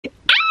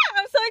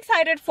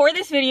excited for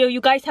this video. You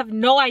guys have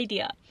no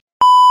idea.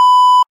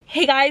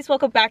 Hey guys,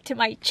 welcome back to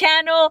my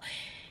channel.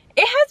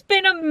 It has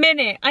been a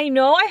minute. I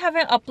know I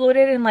haven't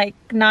uploaded in like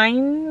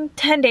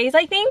 9-10 days,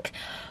 I think,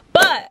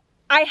 but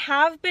I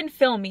have been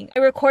filming. I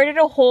recorded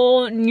a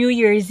whole New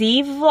Year's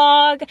Eve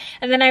vlog,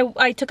 and then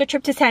I took a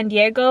trip to San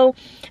Diego.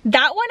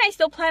 That one I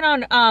still plan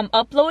on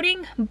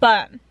uploading,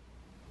 but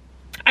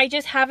I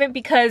just haven't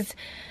because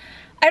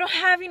I don't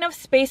have enough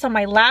space on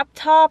my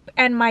laptop,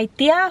 and my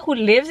tia who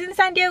lives in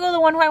San Diego,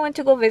 the one who I went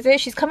to go visit,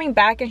 she's coming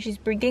back and she's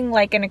bringing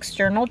like an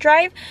external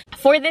drive.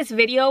 For this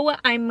video,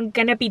 I'm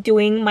gonna be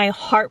doing my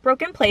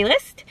heartbroken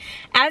playlist.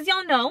 As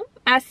y'all know,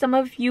 as some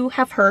of you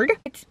have heard,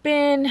 it's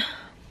been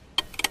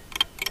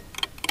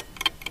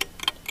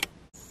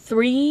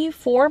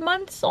 3-4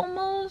 months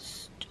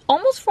almost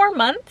 4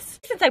 months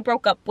since I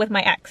broke up with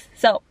my ex.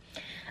 So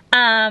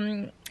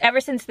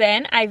ever since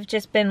then, I've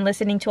just been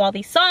listening to all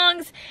these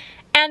songs.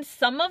 And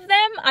some of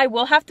them, I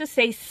will have to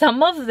say,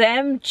 some of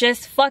them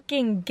just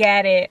fucking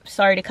get it.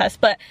 Sorry to cuss,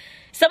 but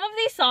some of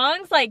these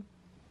songs, like,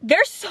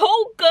 they're so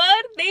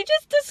good. They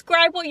just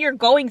describe what you're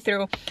going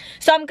through.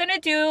 So I'm gonna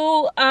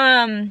do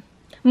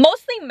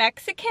mostly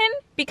Mexican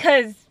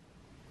because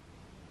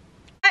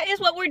that is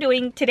what we're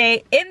doing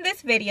today in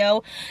this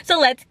video. So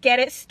let's get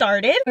it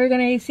started. We're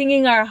gonna be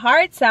singing our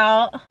hearts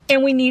out,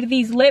 and we need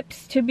these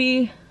lips to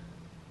be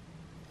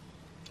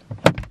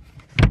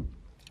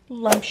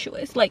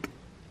lumptuous. Like,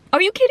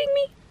 are you kidding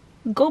me?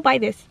 Go buy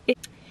this.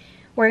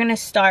 We're gonna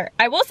start.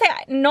 I will say,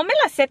 no me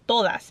las sé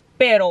todas,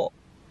 pero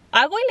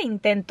hago el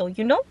intento,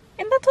 you know?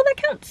 And that's all that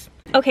counts.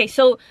 Okay,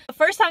 so the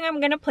first song I'm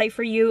gonna play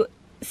for you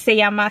se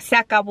llama Se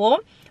Acabó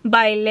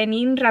by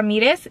Lenín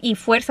Ramírez y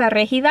Fuerza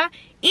Régida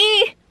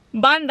y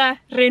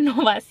Banda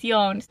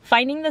Renovación.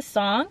 Finding the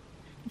song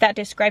that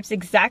describes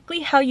exactly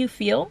how you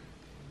feel,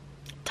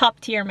 top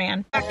tier,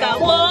 man. Se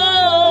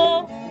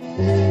acabó.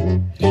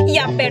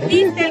 Ya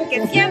perdiste el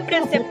que siempre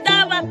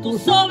aceptaba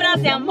tus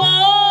obras de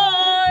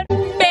amor,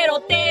 pero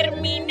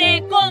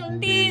terminé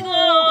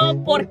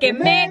contigo porque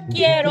me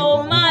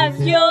quiero más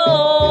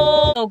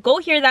yo. So go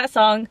hear that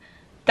song.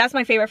 That's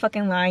my favorite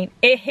fucking line.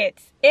 It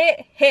hits.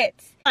 It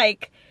hits.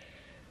 Like,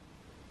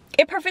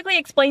 it perfectly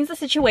explains the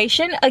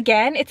situation.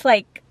 Again, it's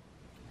like,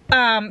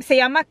 se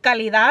llama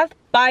Calidad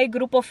by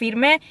Grupo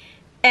Firme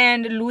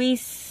and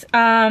Luis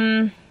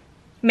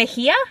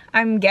Mejia.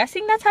 I'm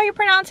guessing that's how you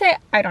pronounce it.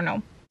 I don't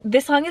know.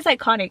 This song is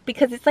iconic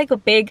because it's like a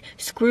big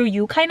screw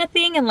you kind of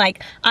thing, and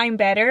like, I'm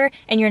better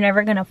and you're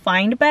never gonna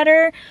find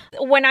better.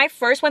 When I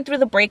first went through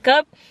the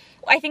breakup,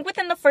 I think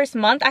within the first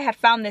month I had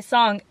found this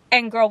song,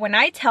 and girl, when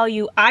I tell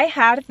you, I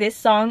had this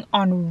song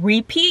on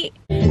repeat.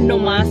 No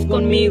más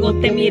conmigo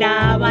te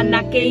miraban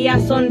aquella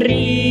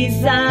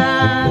sonrisa.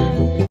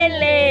 Él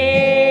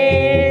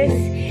es,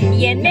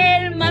 y en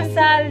el más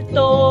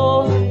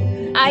alto,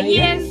 ahí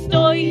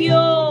estoy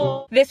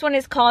yo. This one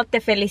is called Te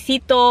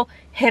Felicito,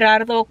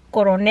 Gerardo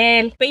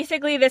Coronel.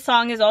 Basically, this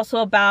song is also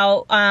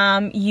about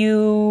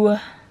you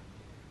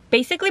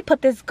basically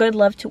put this good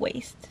love to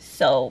waste.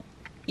 So,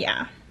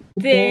 yeah.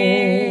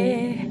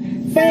 Te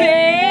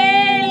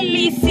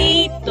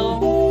felicito,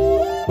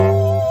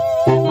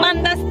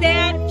 mandaste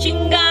a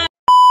chingar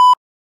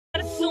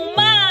su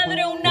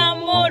madre un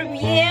amor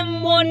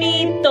bien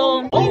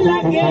bonito. Hoy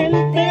la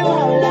gente va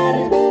a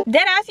hablar.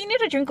 Deadass, you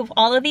need a drink of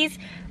all of these.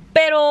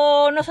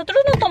 Pero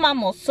nosotros no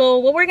tomamos. So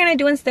what we're gonna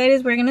do instead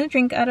is we're gonna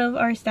drink out of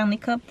our Stanley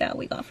cup that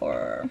we got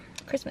for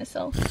Christmas.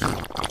 So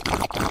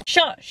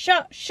shot,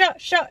 shot,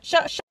 shot, shot,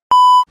 shot, shot.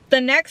 The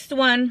next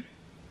one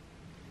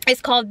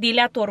is called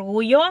Dile a tu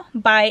Orgullo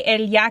by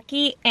El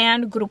Yaqui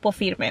and Grupo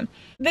Firme.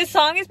 This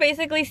song is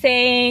basically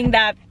saying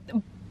that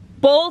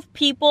both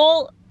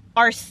people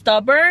are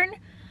stubborn.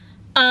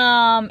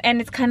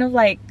 And it's kind of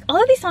like, all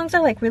of these songs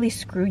are like really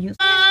screw you.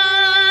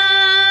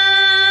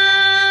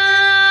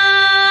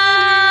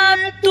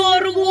 Tu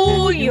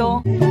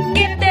orgullo,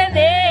 que te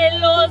dé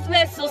los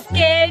besos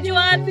que yo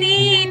a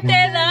ti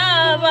te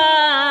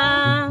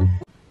daba.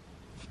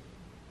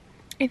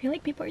 I feel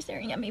like people are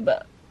staring at me,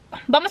 but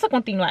vamos a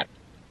continuar.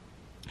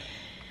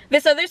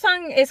 This other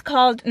song is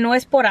called No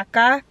Es Por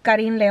Acá,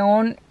 Karim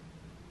León.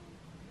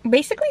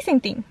 Basically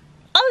same thing.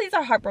 All of these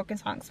are heartbroken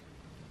songs.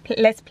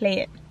 Let's play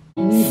it.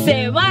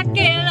 Se va a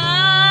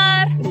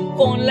quedar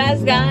con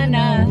las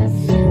ganas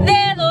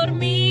de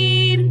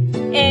dormir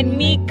en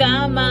mi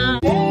cama.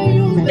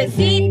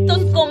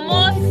 Besitos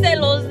como se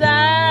los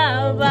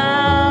daba.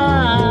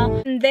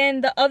 And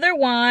then the other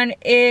one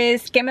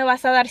is ¿Qué me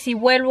vas a dar si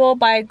vuelvo?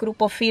 By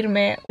Grupo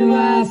Firme. ¿Qué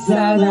vas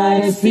a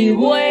dar si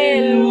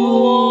vuelvo?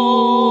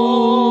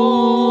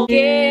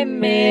 Que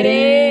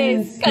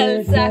merezca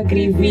el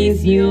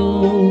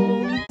sacrificio.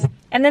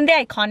 And then the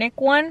iconic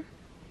one,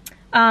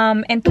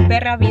 En tu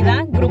perra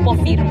vida, Grupo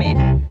Firme.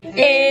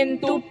 En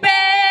tu perra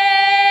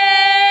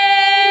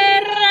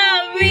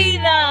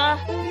vida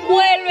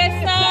vuelves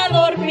a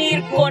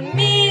dormir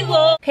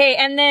conmigo. Okay,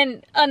 and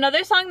then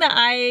another song that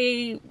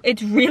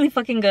it's really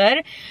fucking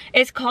good.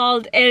 It's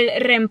called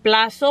El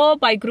Reemplazo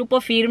by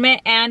Grupo Firme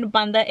and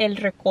Banda El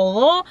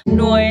Recodo.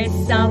 No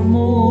es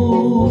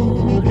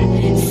amor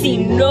si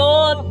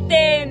no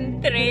te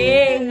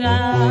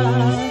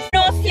entregas.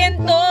 No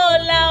siento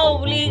la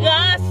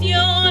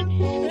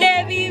obligación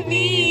de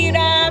vivir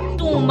a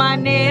tu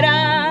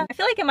manera. I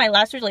feel like in my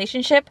last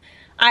relationship,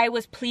 I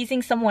was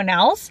pleasing someone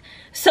else.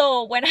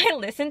 So when I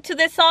listen to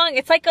this song,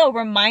 it's like a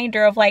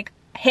reminder of like,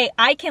 hey,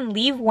 I can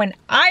leave when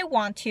I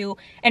want to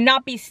and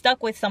not be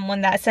stuck with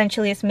someone that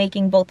essentially is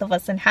making both of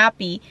us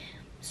unhappy.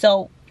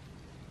 So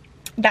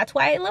that's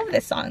why I love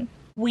this song.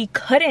 We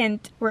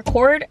couldn't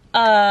record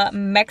a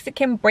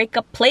Mexican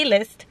breakup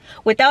playlist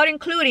without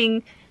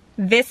including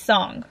this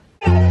song.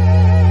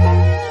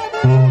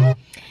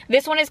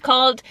 This one is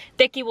called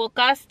Te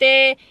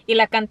Equivocaste y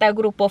la canta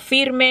Grupo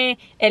Firme,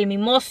 El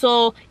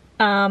Mimoso,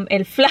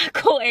 El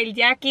Flaco, El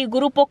Yaqui,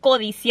 Grupo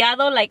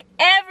Codiciado. Like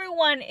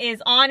everyone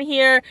is on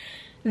here.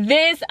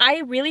 This, I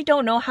really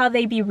don't know how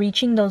they be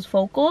reaching those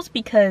vocals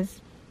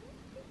because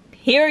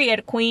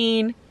period,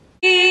 queen.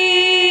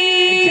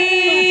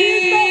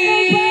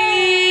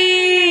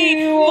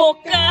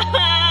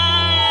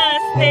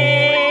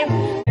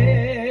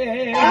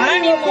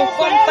 ¡Ánimo,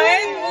 compa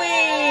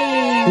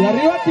Edwin! ¡Y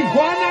arriba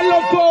Tijuana,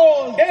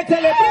 locos!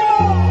 ¡Échale,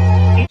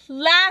 primo!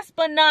 Last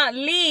but not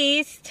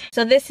least,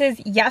 so this is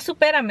Ya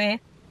Supérame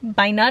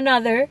by none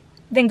other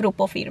than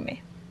Grupo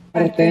Firme.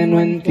 No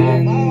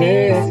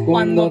entiendes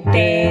cuando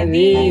te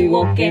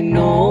digo que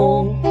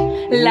no.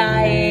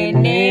 La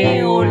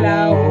N o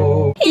la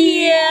O.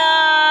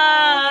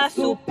 Ya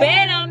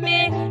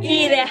supérame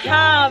y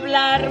deja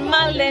hablar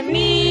mal de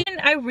mí.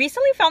 I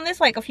recently found this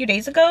like a few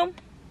days ago.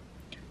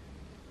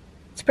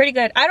 It's pretty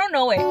good. I don't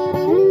know it.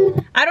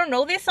 I don't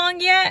know this song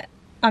yet.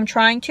 I'm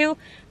trying to.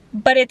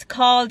 But it's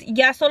called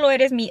Ya Solo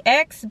Eres Mi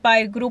Ex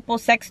by Grupo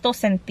Sexto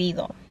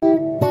Sentido.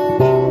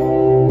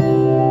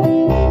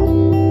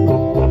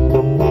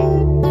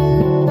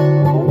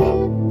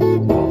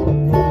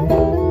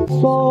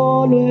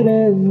 Solo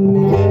eres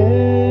mi ex,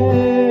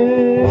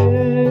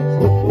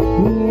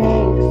 mi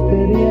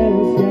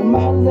experiencia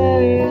más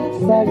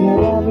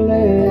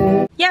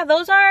desagradable. Yeah,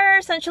 those are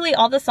essentially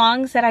all the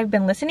songs that I've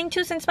been listening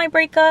to since my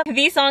breakup.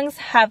 These songs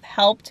have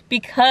helped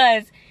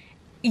because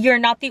you're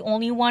not the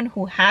only one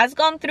who has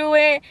gone through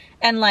it,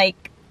 and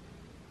like,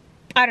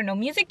 I don't know,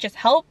 music just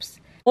helps.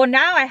 Well,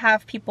 now I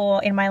have people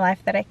in my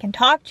life that I can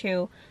talk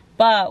to,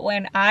 but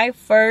when I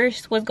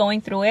first was going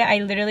through it, I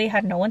literally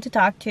had no one to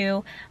talk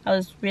to. I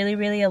was really,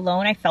 really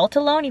alone. I felt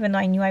alone even though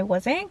I knew I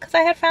wasn't because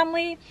I had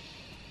family,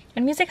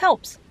 and music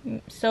helps.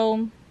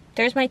 So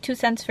there's my 2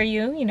 cents for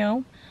you, you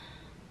know.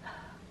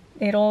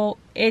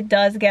 It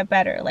does get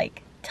better.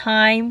 Like,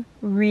 time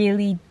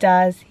really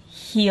does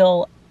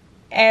heal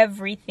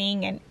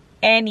everything and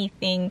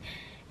anything.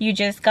 You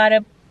just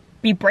gotta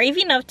be brave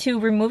enough to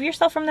remove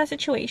yourself from that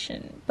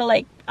situation. But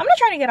like, I'm not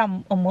trying to get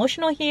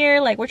emotional here.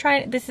 Like,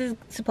 this is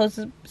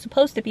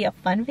supposed to be a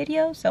fun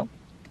video. So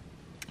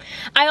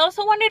I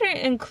also wanted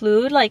to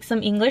include like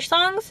some English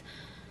songs.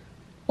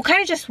 Well,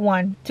 kind of just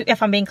one,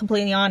 if I'm being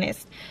completely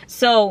honest.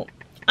 So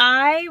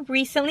I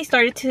recently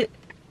started to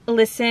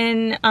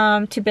listen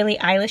to Billie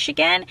Eilish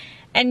again,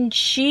 and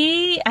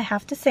I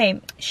have to say,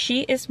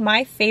 she is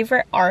my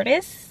favorite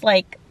artist.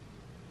 Like,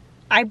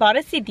 I bought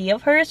a CD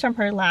of hers from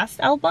her last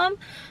album,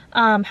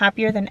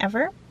 Happier Than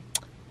Ever,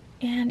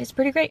 and it's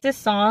pretty great. This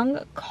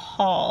song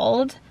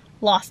called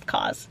Lost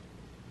Cause,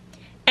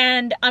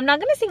 and I'm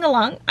not gonna sing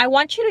along. I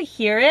want you to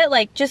hear it.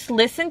 Like, just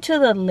listen to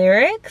the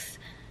lyrics.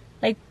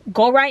 Like,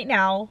 go right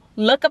now,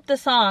 look up the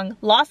song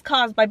Lost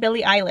Cause by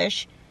Billie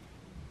Eilish.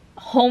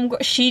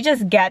 She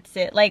just gets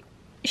it. Like,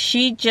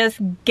 she just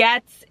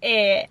gets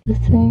it. I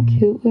think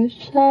you were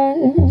shy,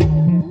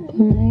 but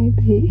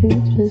maybe you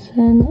just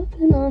had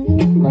nothing on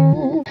your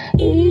mind.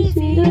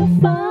 Easy to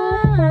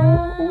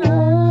find,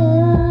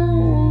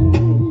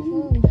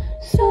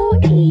 so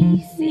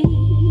easy.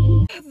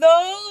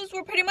 Those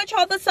were pretty much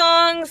all the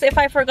songs. If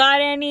I forgot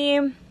any,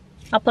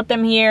 I'll put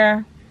them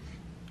here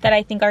that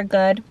I think are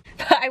good.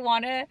 But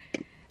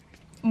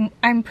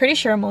I'm pretty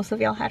sure most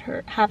of y'all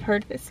have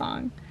heard this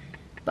song.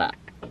 But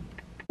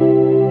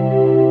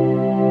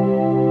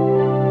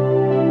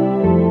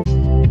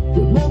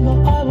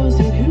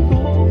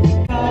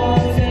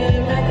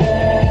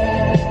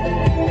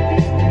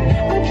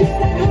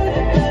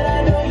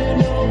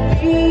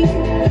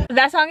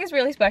that song is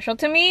really special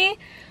to me.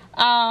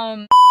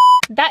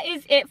 That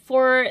is it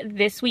for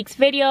this week's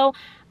video.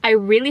 I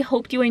really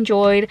hope you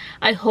enjoyed.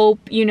 I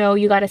hope, you know,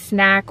 you got a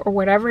snack or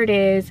whatever it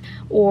is,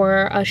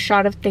 or a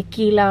shot of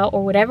tequila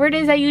or whatever it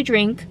is that you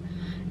drink,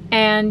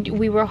 and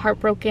we were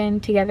heartbroken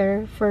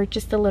together for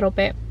just a little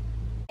bit.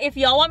 If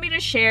y'all want me to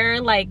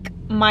share like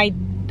my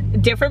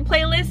different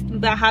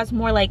playlist that has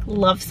more like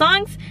love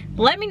songs,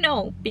 let me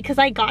know, because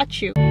I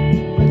got you.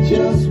 I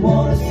just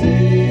wanna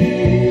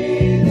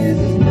say this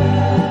is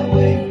my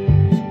way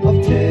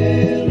of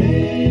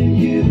telling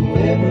you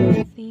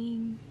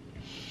everything.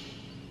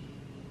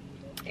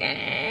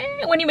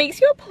 When he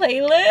makes you a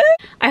playlist.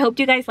 I hope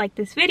you guys like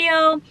this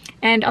video,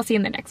 and I'll see you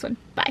in the next one.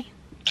 Bye.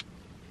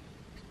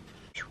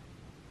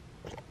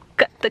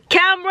 Cut the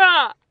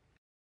camera.